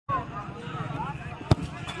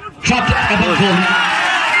Shot এবং গোল।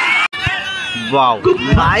 Wow,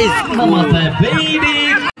 nice গোল,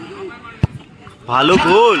 ভালো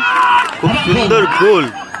গোল, খুব সুন্দর গোল।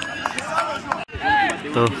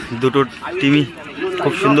 তো দুটো টিমই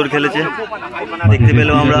খুব সুন্দর খেলেছে, দেখতে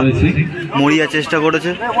পেলাম আমরা। মরিয়া চেষ্টা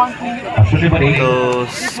করেছে, তো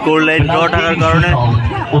স্কোর লাইন ড্র থাকার কারণে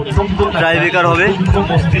টাইব্রেকার হবে,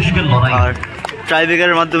 আর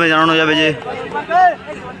টাইব্রেকারের মাধ্যমে জানানো যাবে যে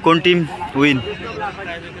কোন team win.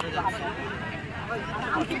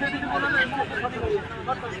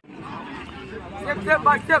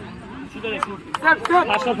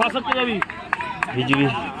 BGB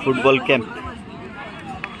football camp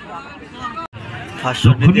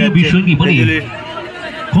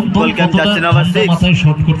football camp যাচ্ছে না,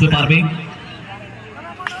 শট করতে পারবে।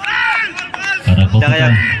 দেখা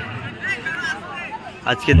যাক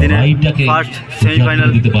আজকের দিনে ফার্স্ট সেমিফাইনাল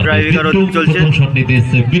টাইব্রেকার চলছে। শট নিতে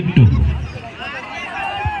এসেছে বিট্টু।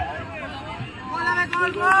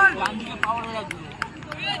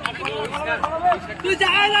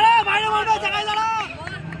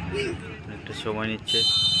 একটা সময় নিচ্ছে,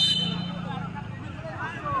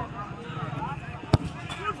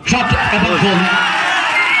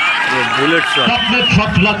 বুলেট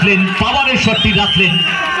শট রাখলেন, পাওয়ারের শটটি রাখলেন,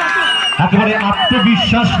 একেবারে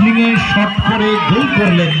আত্মবিশ্বাস নিয়ে শট করে গোল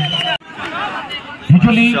করলেন।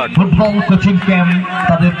 হুগলি ফুটবল কোচিং ক্যাম্প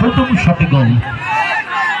তাদের প্রথম শটে গোল।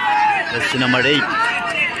 নাম্বার 8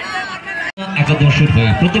 একাদশের হয়ে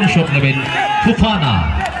প্রথম শট নেবেন ফুফানা,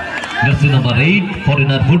 জার্সি নাম্বার 8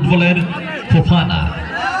 ফরেনার ফুটবলের ফুফানা।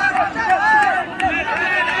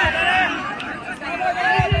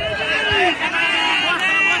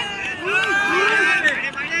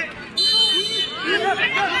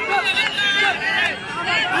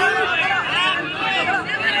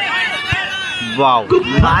 Wow,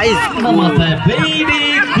 nice goal. Very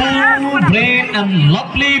cool brain and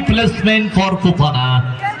lovely placement for Fofana.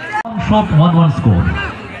 Shot 1-1 score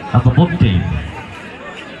as a both team.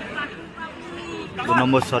 2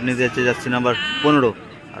 number shot নিতে যাচ্ছে জার্সি নাম্বার 15,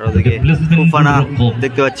 আর ওদিকে ফুফানা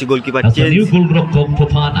দেখতে পাচ্ছি গোলকিপার চেঞ্জ। নিউ গোলরক্ষক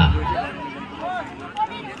ফুফানা,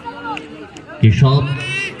 কি শট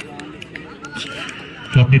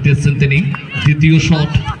নিতে এসেছেন তিনি, দ্বিতীয়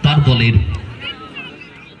শট তার দলের।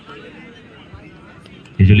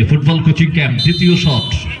 হিজলি ফুটবল কোচিং ক্যাম্প দ্বিতীয় শট।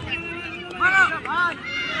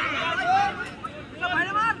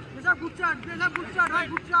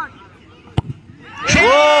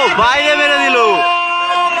 ও বাইরে মেরে দিল,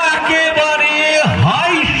 একেবারে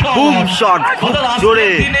হাই শট, খুব জোরে।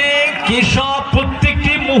 কেশব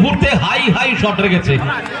প্রত্যেকটি মুহূর্তে হাই হাই শট রেখেছে।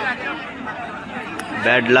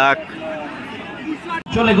 ব্যাড লাক,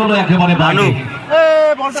 চলে গেল একেবারে বানু।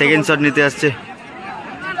 সেকেন্ড শট নিতে আসছে,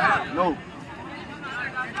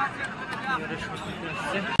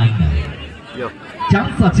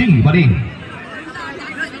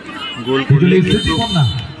 গোল করলে কিন্তু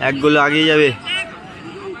 1 গোল আগিয়ে যাবে।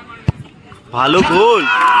 ভালো গোল,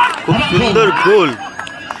 খুব সুন্দর গোল।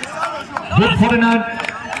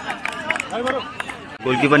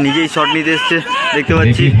 গোলকিপার নিজেই শট নিতে এসছে দেখতে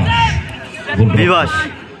পাচ্ছি, বিভাস।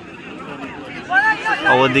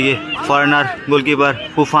 অপরদিকে ফরেনার গোলকিপার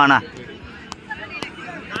ফুফানা।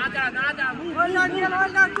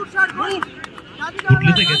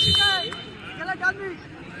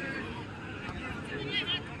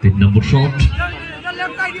 তিন নম্বর শট,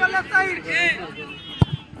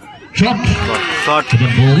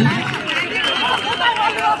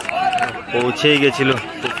 পৌঁছেই গেছিল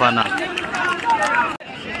ফুফানা।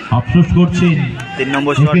 আফসোস করছেন 3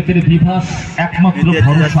 নম্বর শট, বিভাস একমাত্র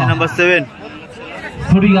ভরসা। নাম্বার 7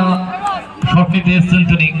 সরিয়া শট নিতে এসেছেন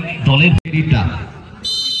তিনি দলের ফেরিটা।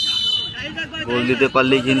 গোল দিতে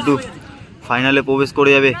পারলেই কিন্তু ফাইনালে প্রবেশ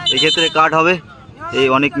করে যাবে। এক্ষেত্রে কার্ড হবে, এই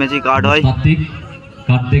অনেক ম্যাচেই কার্ড হয়।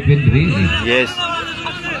 কার্ড দেখবেন রিয়েলি? ইয়েস।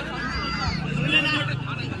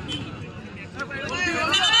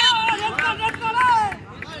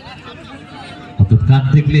 কার্ড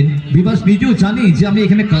দেখলেন, বিভাস নিজেও জানি যে আমি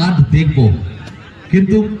এখানে কার্ড দেখব,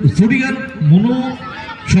 কিন্তু সরিয়ার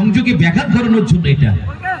মনোসংযোগে ব্যাঘাত ঘটানোর জন্য এটা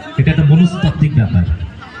একটা মনস্তাত্ত্বিক ব্যাপার।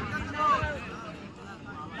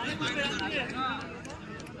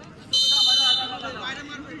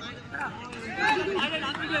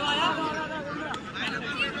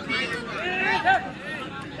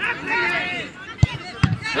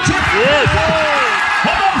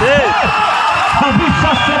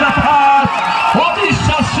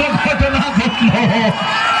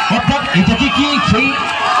 অর্থাৎ এটাকে কি সেই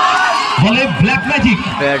বলে ব্ল্যাক ম্যাজিক?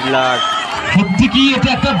 Bad luck. সত্যি কি এটা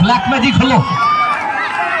একটা ব্ল্যাক ম্যাজিক হলো?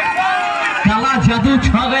 কালা জাদু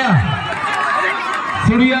छा गया,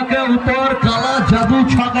 सूर्या के ऊपर काला जादू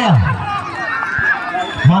छा गया।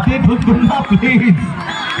 মাঠে ঢুকবেন না প্লিজ।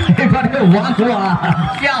 এবারে ওয়ান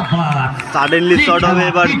কি আবার সাডেনলি শট হবে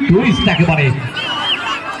এবার। টুইস্ট একেবারে।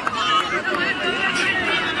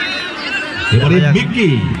 এবারে মিকি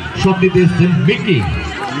শট দিতে এসেছেন মিকি।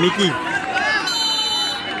 মিকি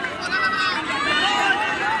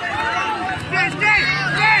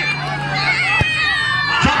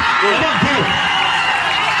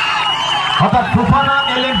হঠাৎ তুফানা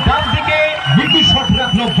এলেন ডান দিকে, মিকি শট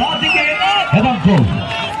রাখলো বাঁ দিকে এবং গোল।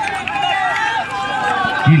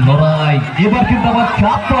 কি লড়াই! এবার কিন্তু আবার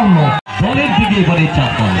চাপ পড়লো দলের দিকে, এবারে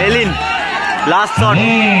চাপ পড়লো। এলিন লাস্ট শট,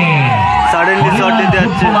 সাডেনলি শট দিতে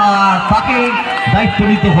যাচ্ছে। তাকে দায়িত্ব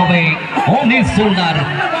নিতে হবে on his shoulder.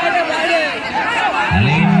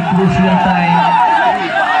 এলিন crucial time,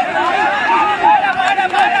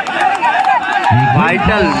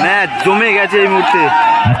 vital match জমে গেছে এই মুহূর্তে।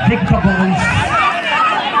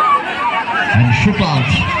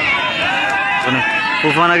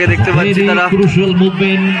 ফুফানাকে দেখতে পাচ্ছি তারা। Crucial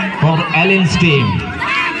movement for এলেনস team.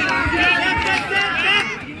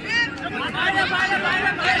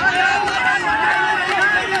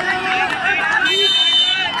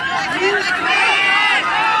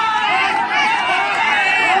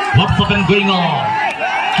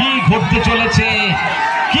 কি ঘটতে চলেছে,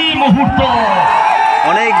 কি মুহূর্ত!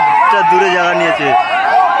 অনেকটা দূরে জায়গা নিয়েছে।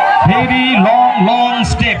 Very long long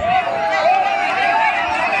step.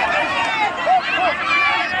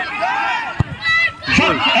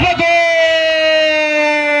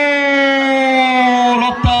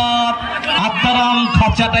 আত্মারাম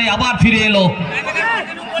খাঁচাটাই আবার ফিরে এলো।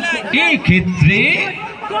 এই ক্ষেত্রে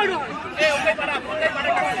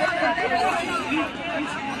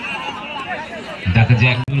দেখা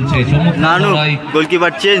যাক নানু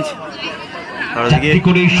গোলকিপার চেঞ্জ।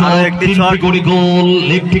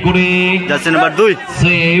 নাম্বার 2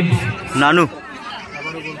 সেভ নানু।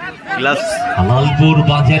 হালালপুর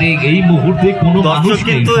বাজারে এই মুহূর্তে কোনো মানুষ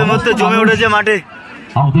কিন্তু এই মুহূর্তে জমে উঠেছে মাঠে।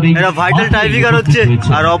 এরা ভাইটাল টাইব্রেকার হচ্ছে।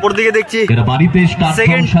 আর অপরদিকে দেখছি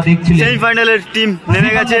সেকেন্ড সেমিফাইনালের টিম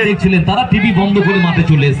নেমে গেছে। দেখছিলেন তারা টিভি বন্ধ করে মাঠে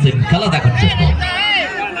চলে এসেছেন খেলা দেখার জন্য।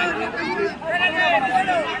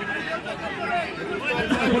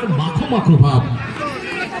 মাখো মাখো ভাব,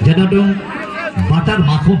 যেন বাটার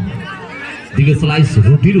মাখন দিকে স্লাইস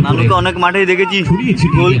রুটির উপরে। আমি অনেক মাঠেই দেখেছি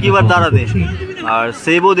গোলকিপার দাঁড়াতে, আর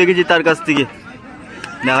সেভও দেখেছি তার কাছ থেকে।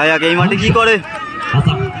 দেখা যাক এই মাঠে কি করে।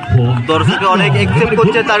 দর্শকে অনেক এক্সেপ্ট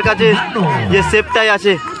করছে তার কাছে যে সেভটাই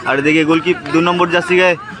আছে। আর দেখে গোলকি 2 নম্বর জার্সি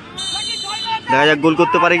গায়ে, দেখা যাক গোল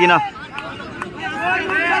করতে পারে কিনা।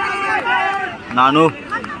 নানু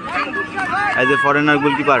অ্যাজ এ ফরেনার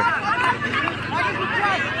গোলকিপার।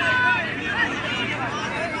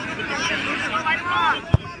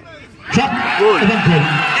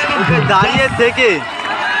 দাঁড়িয়ে থেকে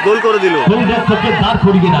গোল করে দিল।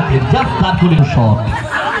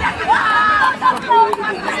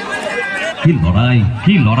 কি লড়াই,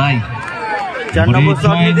 কি লড়াই! 4 নম্বর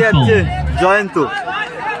শট নিতে যাচ্ছে জয়ন্ত।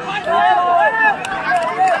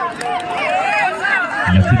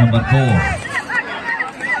 নাম্বার 4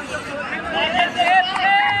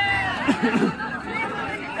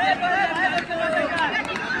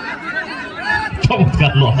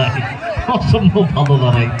 চমৎকার লড়াই, অসম্ভব ভালো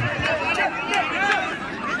লড়াই।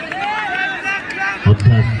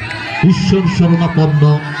 অর্থাৎ ঈশ্বর শরণাপন্ন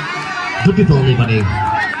দুটি দল এবারে।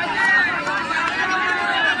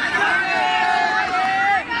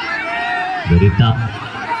 Very tough.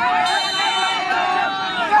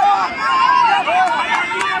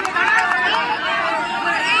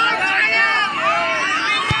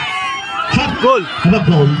 গোল,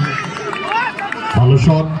 গোল, ভালো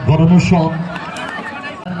শট, গরম শট।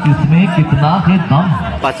 इसमें कितना है दम?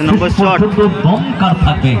 5 নম্বর শট তো দম কার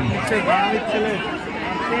থাকবে।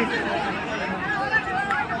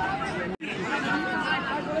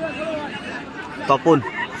 তপন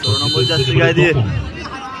 16 নম্বর জার্সি গায়ে দিয়ে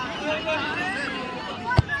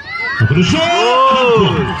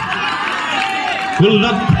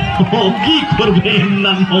কি করবেন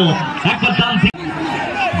নানু, একবার ডান থেকে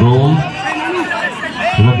গোল।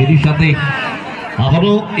 এর সাথে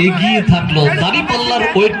আবারও এগিয়ে থাকলো। দাঁড়িপাল্লার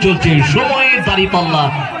ওয়েট চলছে, সময়ের দাঁড়িপাল্লা।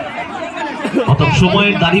 অর্থাৎ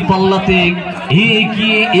সময়ের দাঁড়িপাল্লাতে এ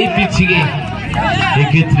এগিয়ে এ পিছিয়ে,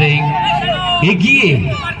 এক্ষেত্রে এগিয়ে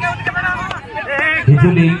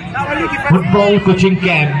football coaching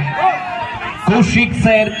camp Kaushik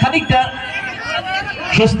sir খানিকটা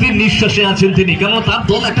স্বস্তির নিঃশ্বাসে আছেন তিনি, কেন তার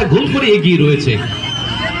দল একটা গোল করে এগিয়ে রয়েছে।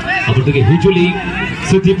 অপরদিকে হুজুলি,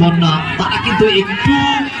 স্মৃতিপন্না তারা কিন্তু একটু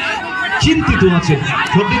চিন্তিত আছেন।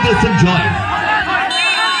 ছবিতে এসেছেন জয়।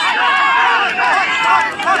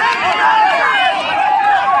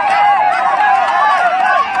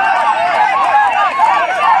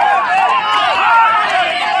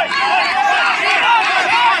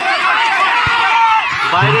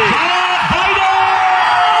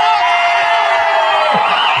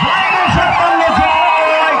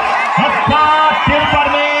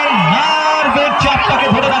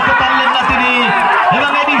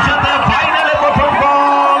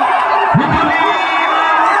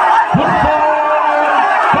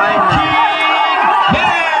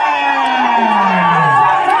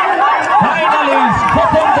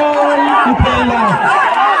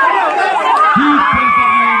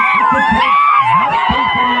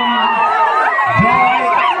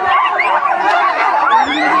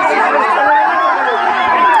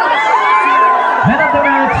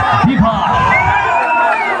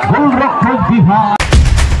 শিক্ষক বিভাগ